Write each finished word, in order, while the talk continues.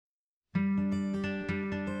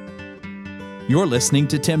You're listening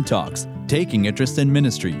to Tim Talks, Taking Interest in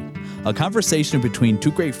Ministry, a conversation between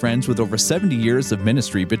two great friends with over 70 years of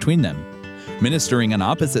ministry between them. Ministering on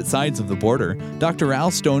opposite sides of the border, Dr. Al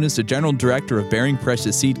Stone is the General Director of Bearing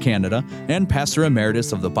Precious Seed Canada and Pastor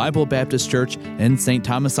Emeritus of the Bible Baptist Church in St.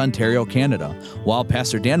 Thomas, Ontario, Canada, while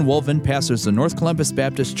Pastor Dan Wolven pastors the North Columbus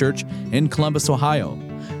Baptist Church in Columbus, Ohio.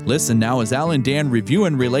 Listen now as Al and Dan review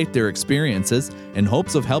and relate their experiences in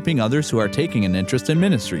hopes of helping others who are taking an interest in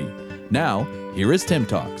ministry. Now, here is Tim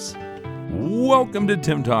Talks. Welcome to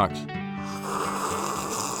Tim Talks.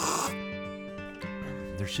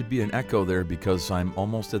 There should be an echo there because I'm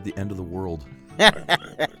almost at the end of the world.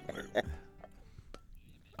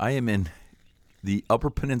 I am in the Upper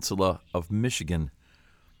Peninsula of Michigan.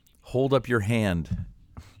 Hold up your hand.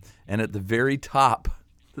 And at the very top,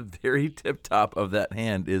 the very tip top of that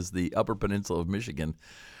hand is the Upper Peninsula of Michigan,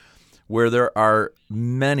 where there are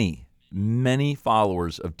many, many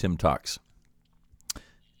followers of Tim Talks.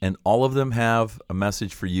 And all of them have a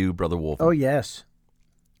message for you, Brother Wolf. Oh, yes.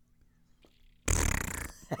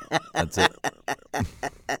 That's it.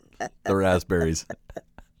 The raspberries.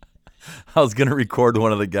 I was going to record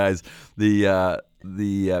one of the guys. The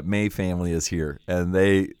May family is here, and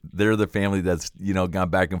they're the family that's gone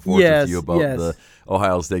back and forth with you about the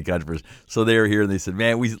Ohio State controversy. So they were here, and they said,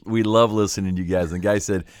 "Man, we love listening to you guys." And the guy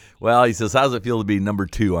said, "Well," he says, "how does it feel to be number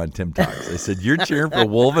 2 on Tim Talks?" I said, "You're cheering for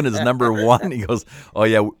Wolven as number 1?" He goes, "Oh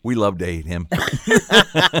yeah, we love to hate him."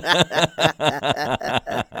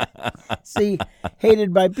 See,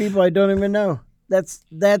 hated by people I don't even know. That's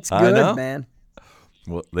good, man.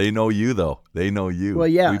 Well, they know you, though. They know you. Well,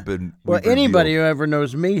 yeah. Anybody revealed. who ever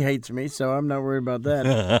knows me hates me, so I'm not worried about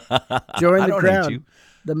that. Join the crowd. Hate you.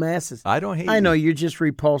 The masses. I don't hate you. I know, you're just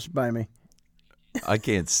repulsed by me. I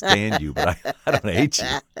can't stand you, but I don't hate you.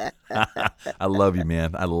 I love you,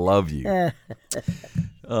 man. I love you.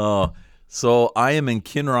 So I am in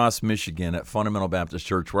Kinross, Michigan at Fundamental Baptist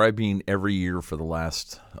Church, where I've been every year for the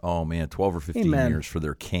last, 12 or 15 years for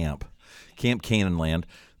their camp, Camp Canaanland.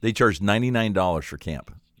 They charge $99 for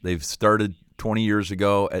camp. They've started 20 years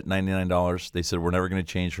ago at $99. They said, we're never going to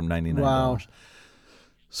change from $99. Wow.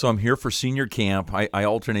 So I'm here for senior camp. I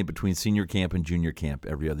alternate between senior camp and junior camp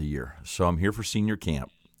every other year. So I'm here for senior camp.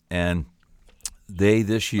 And they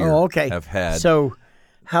this year have had... So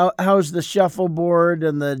how's the shuffleboard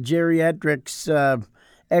and the geriatrics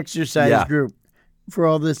exercise group for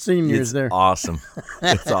all the seniors there? Awesome.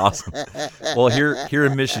 It's awesome. Well, here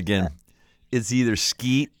in Michigan, it's either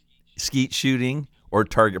skeet shooting or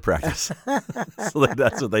target practice. So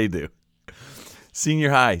that's what they do. Senior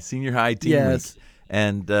high team week.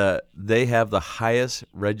 And they have the highest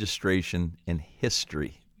registration in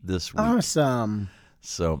history this week. Awesome.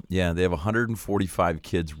 So, yeah, they have 145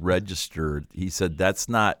 kids registered. He said that's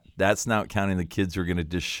not counting the kids who are going to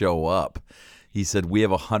just show up. He said we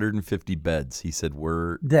have 150 beds. He said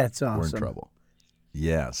we're in trouble.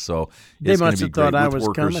 Yeah, so it's going to be great. They must have thought I was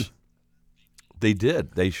workers. coming. They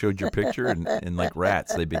did. They showed your picture, and like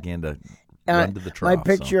rats, they began to run to the trough. My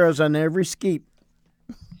picture is on every skeet.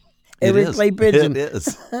 Every clay pigeon. It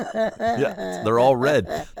is. Yeah, they're all red.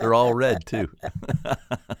 They're all red, too.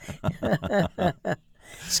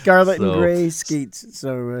 Scarlet and gray skeets.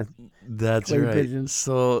 So that's clay right. Pigeons.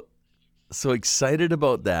 So excited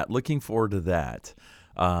about that. Looking forward to that.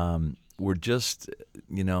 We're just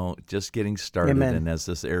getting started. Amen. And as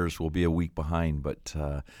this airs, we'll be a week behind. But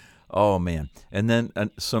oh man! And then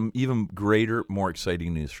some even greater, more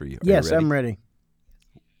exciting news for you. Yes, you ready? I'm ready.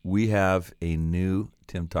 We have a new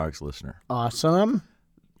Tim Talks listener. Awesome.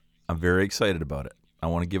 I'm very excited about it. I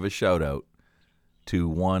want to give a shout out to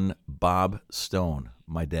one Bob Stone,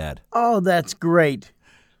 my dad. Oh, that's great.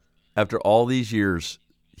 After all these years,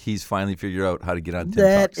 he's finally figured out how to get on Tim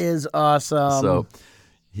Talks. That is awesome. So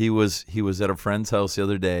he was at a friend's house the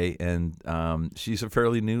other day, and she's a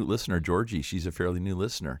fairly new listener, Georgie. She's a fairly new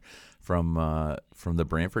listener from the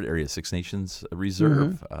Brantford area, Six Nations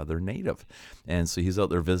Reserve. Mm-hmm. They're native. And so he's out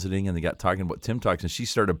there visiting, and they got talking about Tim Talks, and she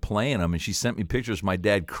started playing them, and she sent me pictures of my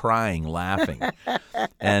dad crying, laughing.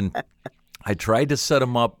 And I tried to set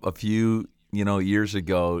him up a few years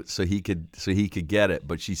ago so he could get it,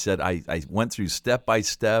 but she said I went through step by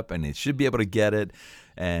step, and it should be able to get it.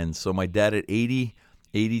 And so my dad at 80,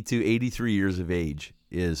 82, 83 years of age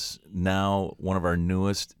is now one of our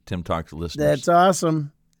newest Tim Talks listeners. That's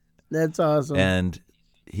awesome. That's awesome. And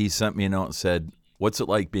he sent me a note and said, "What's it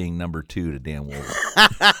like being number 2 to Dan Wolven?"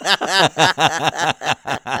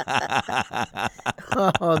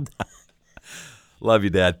 Oh. Love you,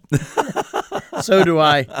 Dad. So do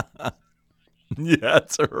I. Yeah,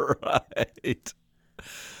 that's right.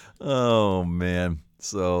 Oh, man.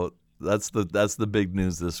 So That's the big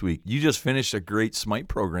news this week. You just finished a great Smite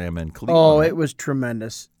program in Cleveland. Oh, right? it was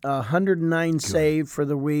tremendous. 109 saved for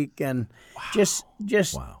the week, and just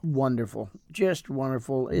wonderful. Just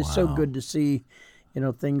wonderful. It's so good to see,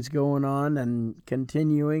 things going on and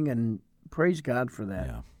continuing, and praise God for that.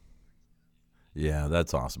 Yeah. Yeah,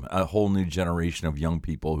 that's awesome. A whole new generation of young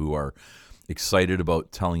people who are excited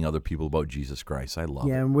about telling other people about Jesus Christ. I love it.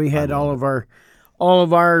 Yeah, and we had all of our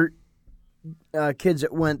kids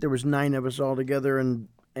that went. There was 9 of us all together,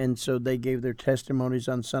 and so they gave their testimonies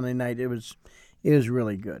on Sunday night. It was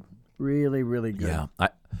really good, really, really good. Yeah,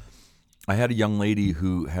 I had a young lady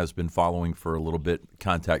who has been following for a little bit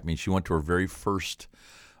contact me. She went to her very first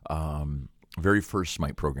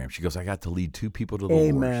Smite program. She goes, I got to lead 2 people to the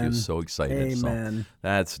Lord. She was so excited. Amen. So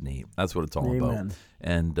that's neat. That's what it's all about. Amen.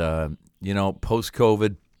 And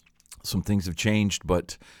post-COVID, some things have changed,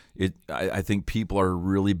 but I think people are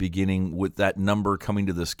really beginning with that number coming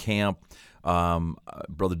to this camp.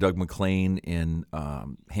 Brother Doug McLean in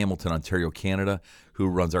Hamilton, Ontario, Canada, who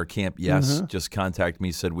runs our camp, just contacted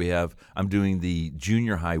me, said I'm doing the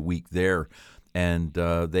junior high week there, and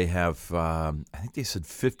they have, I think they said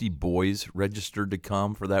 50 boys registered to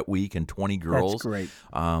come for that week and 20 girls. That's great.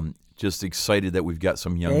 Just excited that we've got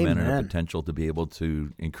some young men and a potential to be able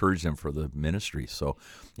to encourage them for the ministry. So,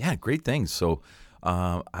 yeah, great things. So,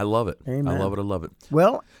 I love it. Amen. I love it.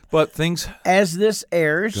 Well, but things as this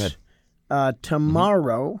airs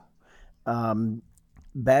tomorrow,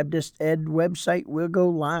 Baptist Ed website will go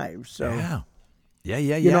live. So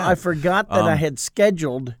yeah. I forgot that I had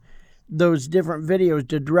scheduled those different videos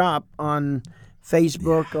to drop on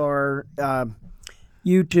Facebook or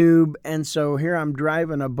YouTube, and so here I'm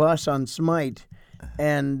driving a bus on Smite,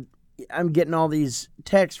 and I'm getting all these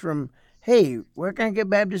texts from, hey, where can I get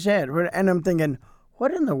Baptist Ed? And I'm thinking,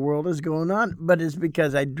 what in the world is going on? But it's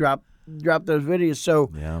because I dropped those videos.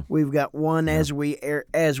 So we've got one as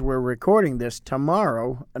we're recording this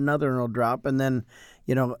tomorrow. Another one will drop, and then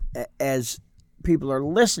as people are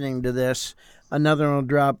listening to this, another one will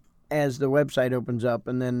drop as the website opens up,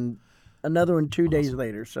 and then another one 2 days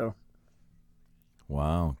later. So.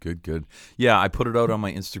 Wow, good. Yeah, I put it out on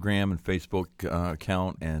my Instagram and Facebook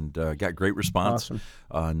account, and got great response. Awesome.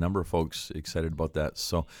 A number of folks excited about that.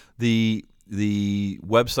 So the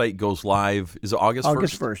website goes live. Is it August 1st?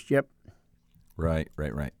 August 1st, yep. Right.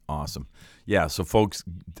 Awesome. Yeah, so folks,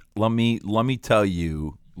 let me tell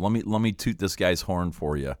you, let me toot this guy's horn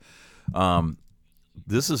for you.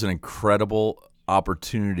 This is an incredible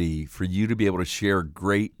opportunity for you to be able to share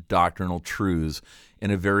great doctrinal truths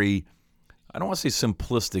in a very, I don't want to say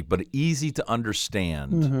simplistic, but easy to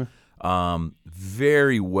understand,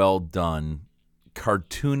 very well done,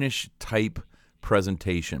 cartoonish type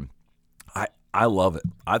presentation. I love it.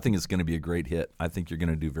 I think it's going to be a great hit. I think you're going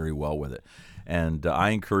to do very well with it. And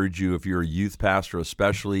I encourage you, if you're a youth pastor,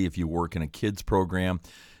 especially if you work in a kids program,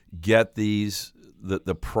 get these.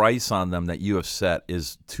 The price on them that you have set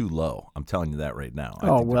is too low. I'm telling you that right now.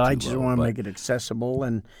 I just want to make it accessible,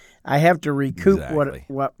 and I have to recoup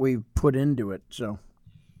what we've put into it. So,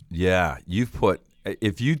 yeah, you've put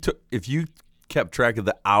if you kept track of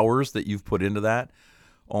the hours that you've put into that,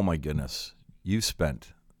 oh my goodness, you've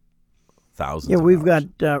spent thousands. Yeah, we've got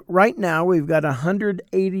right now we've got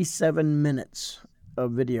 187 minutes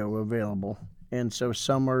of video available. And so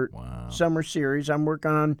some are series. I'm working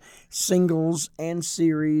on singles and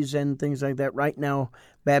series and things like that. Right now,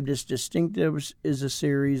 Baptist Distinctives is a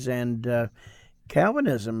series, and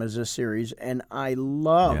Calvinism is a series. And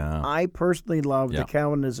I personally love the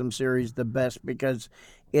Calvinism series the best because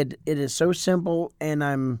it is so simple, and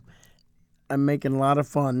I'm making a lot of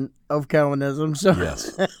fun of Calvinism. So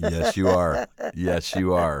yes, you are. Yes,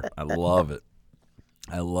 you are. I love it.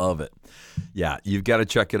 Yeah, you've got to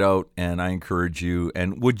check it out, and I encourage you.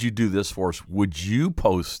 And would you do this for us? Would you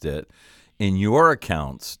post it in your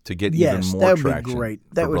accounts to get even more traction? Yes, that would be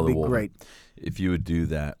great. That would be great. If you would do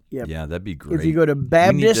that. Yep. Yeah, that'd be great. If you go to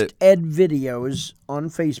Baptist Ed Videos on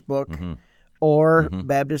Facebook or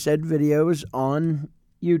Baptist Ed Videos on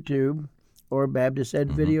YouTube or Baptist Ed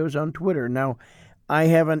Videos on Twitter. Now,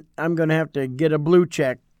 I'm going to have to get a blue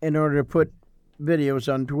check in order to put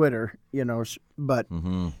videos on Twitter, but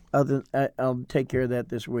I'll take care of that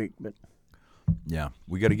this week. But yeah,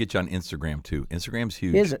 we got to get you on Instagram too. Instagram's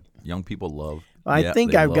huge. Is it? Young people love. I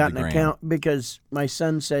think I've got an account because my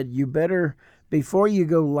son said you better, before you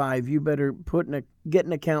go live, you better get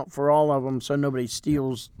an account for all of them so nobody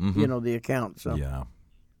steals the account. So yeah,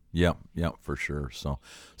 for sure. So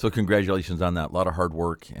congratulations on that. A lot of hard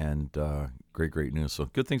work and great news. So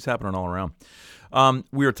good things happening all around.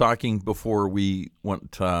 We were talking before we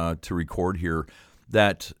went to record here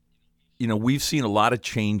that we've seen a lot of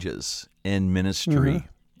changes in ministry.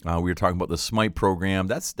 We were talking about the Smite program.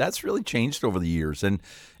 That's really changed over the years, and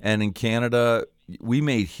in Canada, we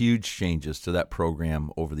made huge changes to that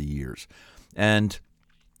program over the years. And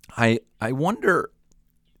I wonder,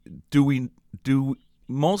 do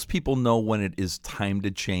most people know when it is time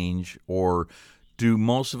to change, or do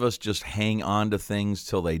most of us just hang on to things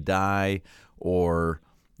till they die, or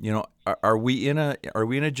are we in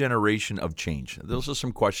a generation of change? Those are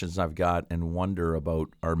some questions I've got and wonder about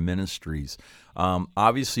our ministries.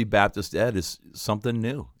 Obviously, Baptist Ed is something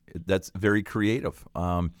new. That's very creative.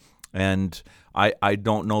 And I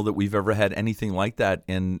don't know that we've ever had anything like that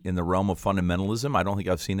in the realm of fundamentalism. I don't think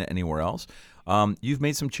I've seen it anywhere else. You've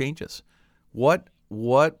made some changes.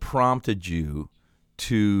 What prompted you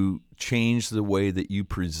to change the way that you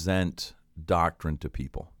present doctrine to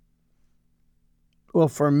people? Well,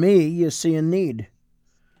 for me, you see a need.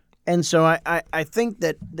 And so I think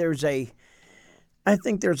that there's a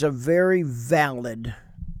very valid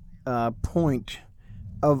point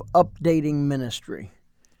of updating ministry.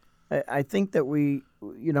 I think that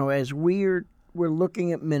as we're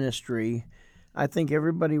looking at ministry, I think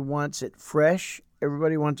everybody wants it fresh.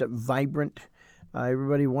 Everybody wants it vibrant.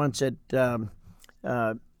 Everybody wants it, I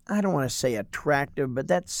don't want to say attractive, but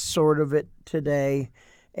that's sort of it today.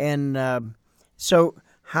 And so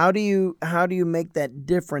how do you make that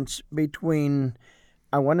difference between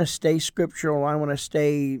I want to stay scriptural, I want to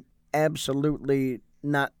stay absolutely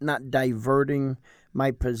not diverting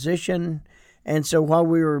my position? And so while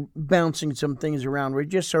we were bouncing some things around, we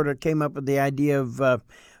just sort of came up with the idea of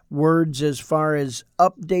words as far as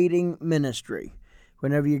updating ministry.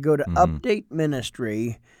 Whenever you go to update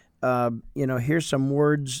ministry, here's some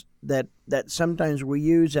words that sometimes we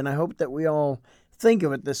use, and I hope that we all think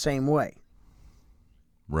of it the same way.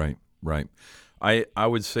 Right. I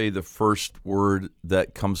would say the first word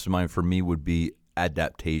that comes to mind for me would be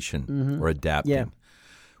adaptation or adapting. Yeah.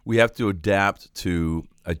 We have to adapt to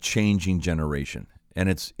a changing generation, and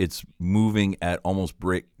it's moving at almost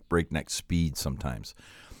breakneck speed sometimes.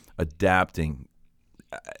 Adapting.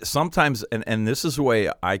 Sometimes, and this is the way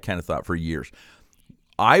I kind of thought for years,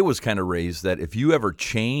 I was kind of raised that if you ever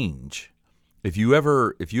change, if you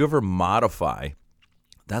ever modify,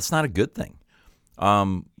 that's not a good thing.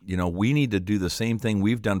 We need to do the same thing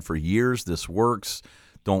we've done for years. This works.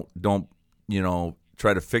 Don't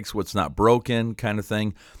try to fix what's not broken, kind of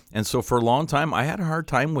thing. And so for a long time, I had a hard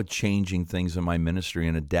time with changing things in my ministry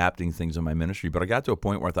and adapting things in my ministry. But I got to a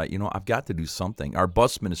point where I thought, I've got to do something. Our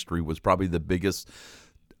bus ministry was probably the biggest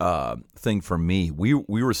thing for me. We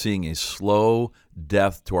were seeing a slow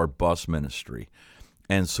death to our bus ministry.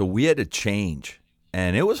 And so we had to change.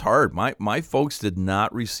 And it was hard. My folks did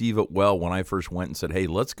not receive it well when I first went and said, hey,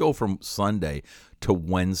 let's go from Sunday to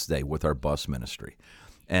Wednesday with our bus ministry.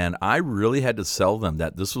 And I really had to sell them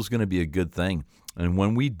that this was going to be a good thing. And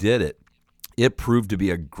when we did it, it proved to be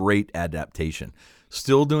a great adaptation.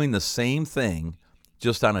 Still doing the same thing,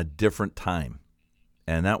 just on a different time.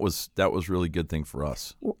 And that was really good thing for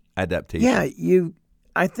us. Adaptation. Yeah,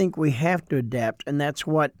 I think we have to adapt, and that's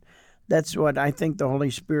what I think the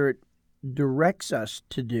Holy Spirit directs us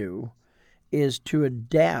to do, is to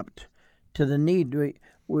adapt to the need.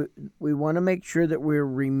 We want to make sure that we're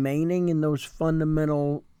remaining in those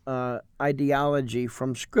fundamental ideology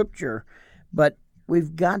from Scripture, but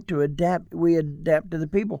we've got to adapt. We adapt to the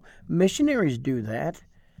people. Missionaries do that.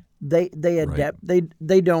 They adapt. Right.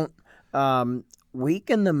 They don't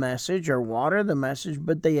weaken the message or water the message,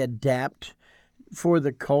 but they adapt for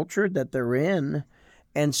the culture that they're in.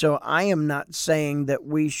 And so I am not saying that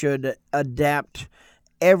we should adapt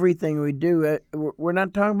everything we do. We're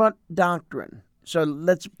not talking about doctrine. So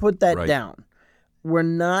let's put that down. We're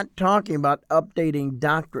not talking about updating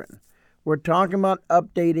doctrine. We're talking about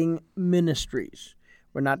updating ministries.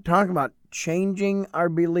 We're not talking about changing our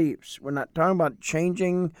beliefs. We're not talking about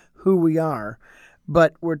changing who we are.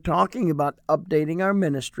 But we're talking about updating our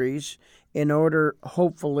ministries in order,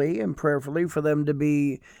 hopefully and prayerfully, for them to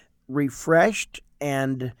be refreshed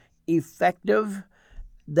and effective,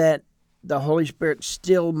 that the Holy Spirit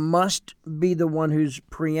still must be the one who's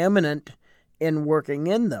preeminent in working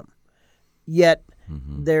in them. Yet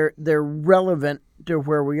they're relevant to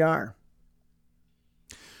where we are.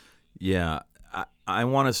 Yeah. I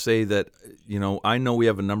want to say that, I know we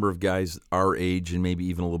have a number of guys our age and maybe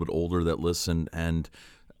even a little bit older that listen, and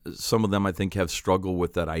some of them I think have struggled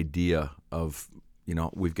with that idea of,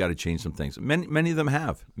 we've got to change some things. Many of them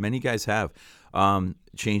have. Many guys have.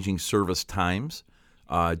 Changing service times,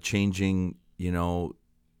 changing,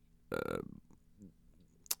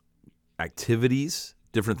 activities,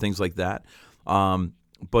 different things like that.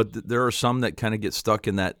 But there are some that kind of get stuck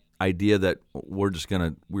in that idea that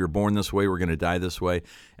we were born this way, we're gonna die this way.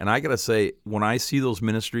 And I gotta say, when I see those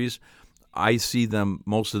ministries, I see them,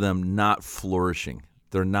 most of them, not flourishing.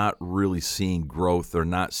 They're not really seeing growth. They're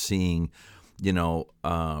not seeing,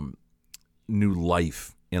 new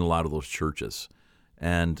life in a lot of those churches.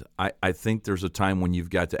 And I think there's a time when you've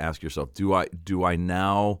got to ask yourself, do I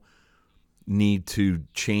now need to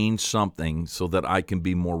change something so that I can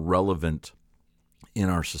be more relevant in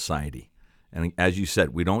our society? And as you said,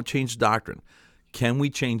 we don't change doctrine. Can we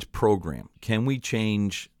change program? Can we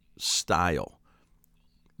change style?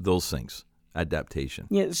 Those things, adaptation.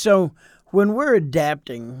 Yeah. So when we're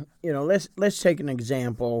adapting, let's take an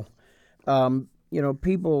example.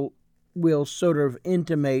 People will sort of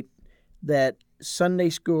intimate that Sunday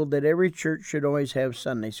school, that every church should always have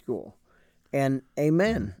Sunday school, and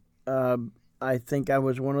amen. I think I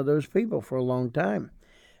was one of those people for a long time,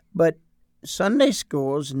 but Sunday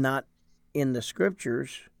school is not in the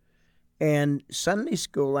scriptures, and Sunday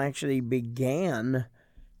school actually began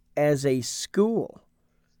as a school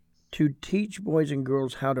to teach boys and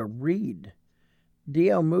girls how to read.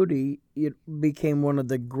 D.L. Moody became one of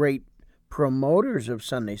the great promoters of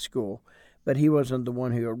Sunday school, but he wasn't the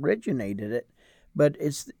one who originated it. But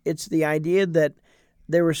it's the idea that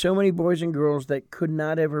there were so many boys and girls that could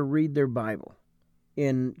not ever read their Bible,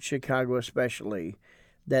 in Chicago especially,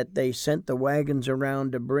 that they sent the wagons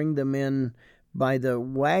around to bring them in by the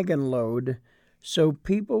wagon load, so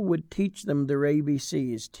people would teach them their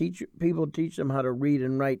ABCs. People teach them how to read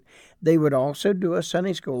and write. They would also do a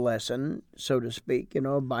Sunday school lesson, so to speak,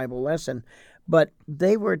 a Bible lesson. But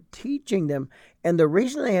they were teaching them, and the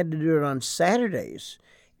reason they had to do it on Saturdays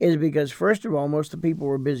is because, first of all, most of the people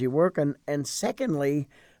were busy working, and secondly,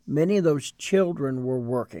 many of those children were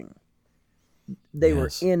working. They were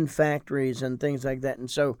in factories and things like that. And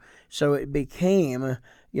so it became,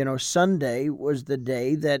 Sunday was the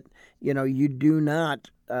day that, you do not,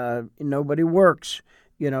 nobody works.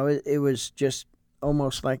 It was just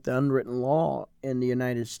almost like the unwritten law in the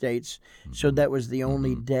United States. Mm-hmm. So that was the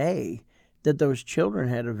only day that those children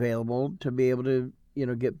had available to be able to,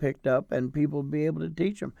 get picked up and people be able to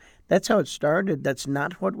teach them. That's how it started. That's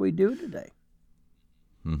not what we do today.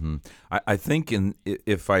 Mm-hmm. I think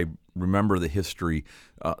if I remember the history,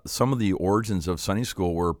 some of the origins of Sunday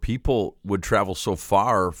school were people would travel so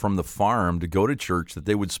far from the farm to go to church that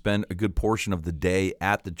they would spend a good portion of the day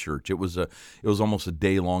at the church. It was almost a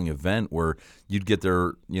day-long event where you'd get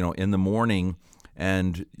there, in the morning,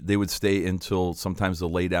 and they would stay until sometimes the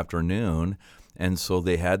late afternoon. And so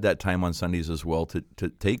they had that time on Sundays as well to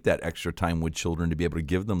take that extra time with children to be able to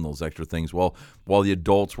give them those extra things. Well, while the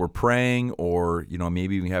adults were praying or,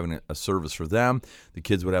 maybe even having a service for them, the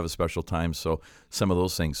kids would have a special time. So some of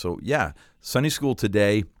those things. So, yeah, Sunday school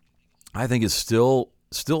today, I think, is still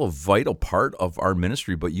a vital part of our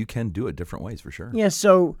ministry, but you can do it different ways for sure. Yeah,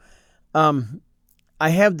 so I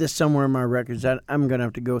have this somewhere in my records. I'm going to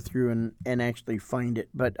have to go through and actually find it.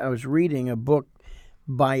 But I was reading a book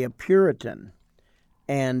by a Puritan,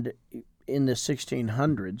 and in the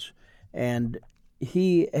 1600s, and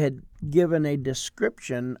he had given a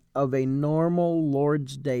description of a normal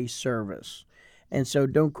Lord's Day service. And so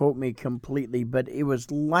don't quote me completely, but it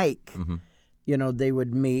was like, they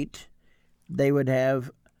would meet, they would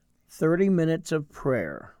have 30 minutes of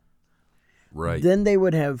prayer. Right. Then they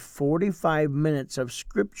would have 45 minutes of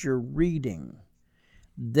scripture reading.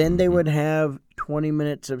 Then they would have 20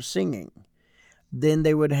 minutes of singing. Then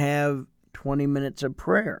they would have 20 minutes of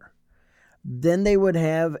prayer. Then they would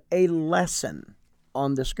have a lesson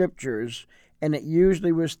on the scriptures, and it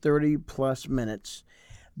usually was 30 plus minutes.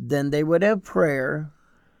 Then they would have prayer.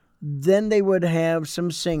 Then they would have some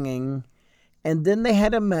singing. And then they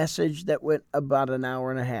had a message that went about an hour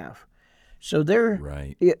and a half. So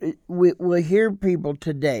we'll hear people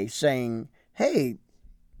today saying, hey,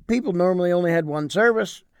 people normally only had one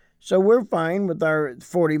service, so we're fine with our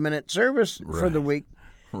 40-minute service for the week.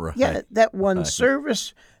 Right. Yeah, that one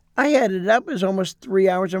service, I added up as almost 3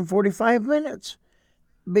 hours and 45 minutes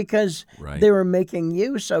because they were making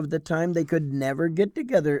use of the time they could never get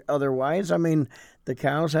together otherwise. I mean, the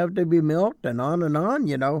cows have to be milked and on,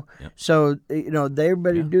 Yep. So,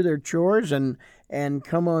 everybody do their chores and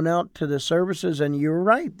come on out to the services. And you're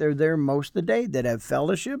right, they're there most of the day. They'd have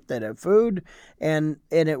fellowship, they'd have food, and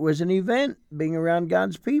it was an event being around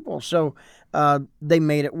God's people. So they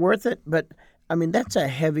made it worth it. But I mean, that's a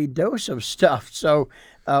heavy dose of stuff. So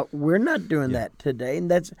we're not doing that today. And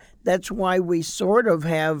that's why we sort of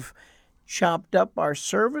have chopped up our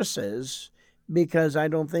services, because I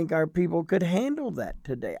don't think our people could handle that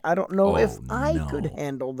today. I don't know if I could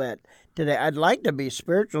handle that today. I'd like to be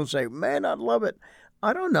spiritual and say, man, I'd love it.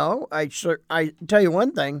 I don't know. I tell you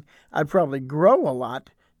one thing, I'd probably grow a lot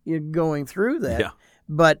going through that. Yeah.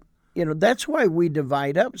 But that's why we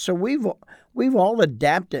divide up. So we've all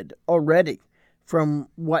adapted already from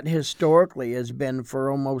what historically has been for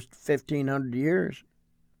almost 1,500 years.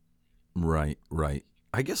 Right.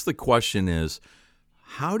 I guess the question is,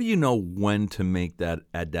 how do you know when to make that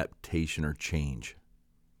adaptation or change?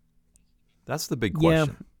 That's the big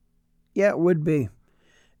question. Yeah, it would be.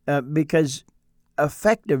 Because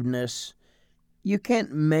effectiveness, you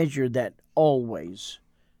can't measure that always.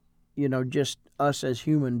 Just us as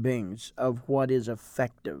human beings of what is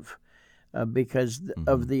effective. Because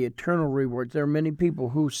of the eternal rewards. There are many people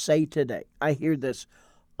who say today, I hear this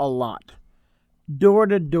a lot,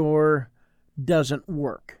 door-to-door doesn't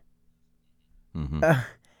work.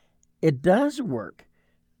 It does work,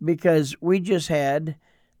 because we just had,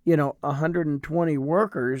 120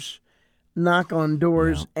 workers knock on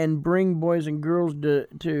doors and bring boys and girls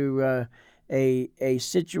to a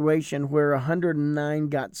situation where 109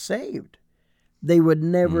 got saved. They would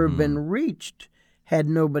never have been reached had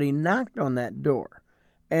nobody knocked on that door.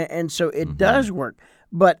 And so it does work.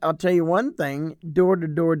 But I'll tell you one thing,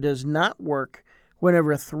 door-to-door does not work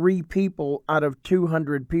whenever 3 people out of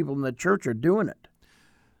 200 people in the church are doing it.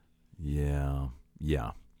 Yeah.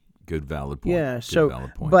 Good valid point. Yeah,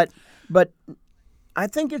 Valid point. But I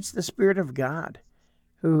think it's the Spirit of God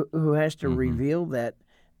who has to reveal that.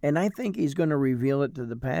 And I think he's going to reveal it to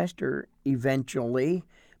the pastor eventually.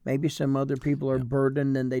 Maybe some other people are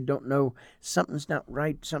burdened and they don't know something's not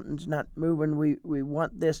right, something's not moving. We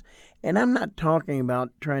want this, and I'm not talking about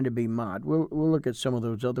trying to be mod. We'll look at some of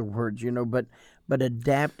those other words, but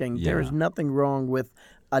adapting. Yeah. There is nothing wrong with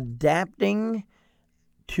adapting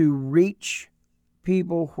to reach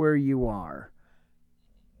people where you are.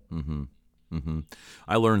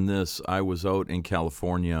 I learned this. I was out in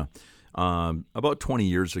California about 20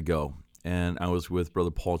 years ago. And I was with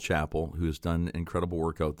Brother Paul Chappell, who has done incredible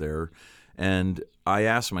work out there. And I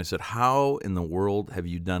asked him, I said, how in the world have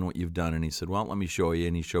you done what you've done? And he said, well, let me show you.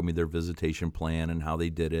 And he showed me their visitation plan and how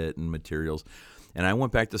they did it and materials. And I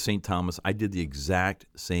went back to St. Thomas. I did the exact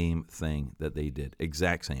same thing that they did,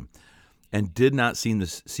 exact same, and did not see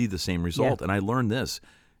the same result. Yeah. And I learned this.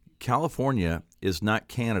 California is not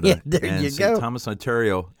Canada, and St. Thomas,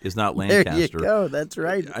 Ontario is not Lancaster. There you go. That's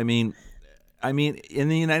right. I mean, in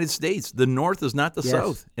the United States, the North is not the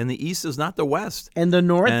South, and the East is not the West, and the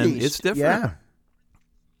Northeast. And it's different.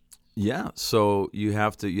 Yeah. So you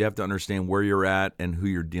have to understand where you're at and who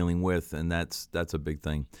you're dealing with, and that's a big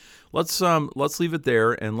thing. Let's leave it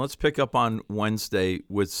there, and let's pick up on Wednesday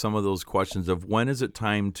with some of those questions of when is it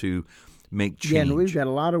time to make change. Yeah, and we've got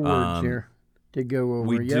a lot of words here to go over.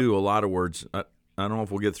 We do a lot of words. I don't know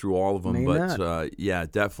if we'll get through all of them,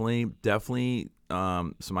 definitely.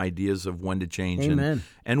 Some ideas of when to change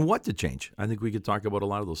and what to change. I think we could talk about a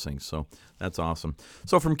lot of those things. So that's awesome.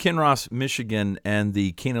 So from Kinross, Michigan, and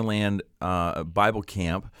the Canaan Land Bible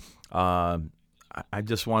Camp, I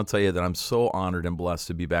just want to tell you that I'm so honored and blessed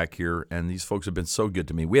to be back here, and these folks have been so good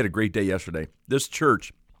to me. We had a great day yesterday. This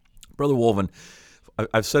church, Brother Wolven,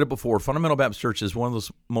 I've said it before, Fundamental Baptist Church is one of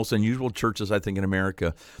those most unusual churches, I think, in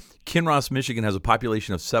America. Kinross, Michigan has a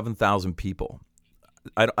population of 7,000 people.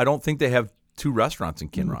 I don't think they have 2 restaurants in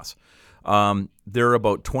Kinross. They're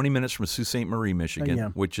about 20 minutes from Sault Ste. Marie,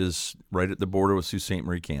 Michigan, which is right at the border with Sault Ste.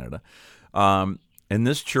 Marie, Canada. And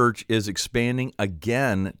this church is expanding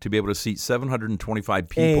again to be able to seat 725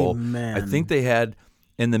 people. Amen. I think they had,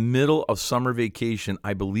 in the middle of summer vacation,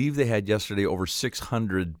 I believe they had yesterday over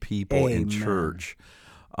 600 people in church.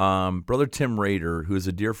 Brother Tim Rader, who is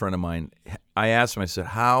a dear friend of mine, I asked him, I said,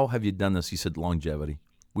 how have you done this? He said, longevity.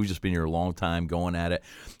 We've just been here a long time going at it.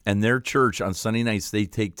 And their church, on Sunday nights, they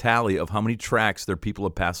take tally of how many tracts their people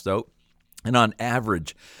have passed out. And on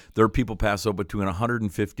average, their people pass out between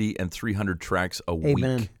 150 and 300 tracts a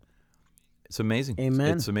week. It's amazing.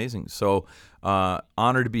 Amen. It's amazing. So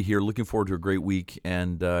honored to be here. Looking forward to a great week.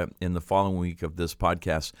 And in the following week of this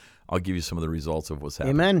podcast, I'll give you some of the results of what's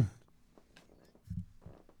happening. Amen.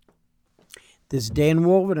 This is Dan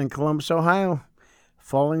Wolven in Columbus, Ohio,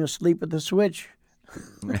 falling asleep at the switch.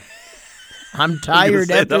 I'm tired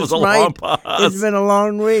after this night. It's been a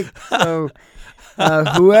long week. So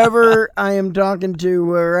whoever I am talking to,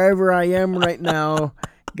 wherever I am right now,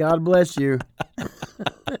 God bless you.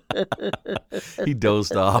 He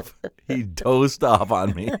dozed off. He dozed off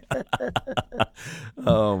on me.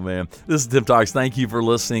 Oh, man. This is Tim Talks. Thank you for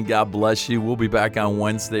listening. God bless you. We'll be back on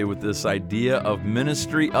Wednesday with this idea of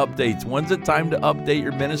ministry updates. When's it time to update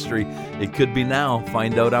your ministry? It could be now.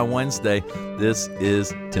 Find out on Wednesday. This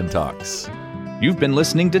is Tim Talks. You've been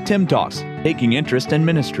listening to Tim Talks, Taking Interest in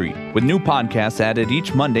Ministry, with new podcasts added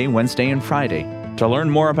each Monday, Wednesday, and Friday. To learn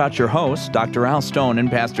more about your hosts, Dr. Al Stone and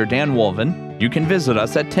Pastor Dan Wolven, you can visit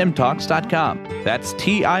us at timtalks.com. That's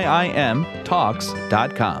TIIM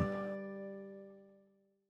Talks.com.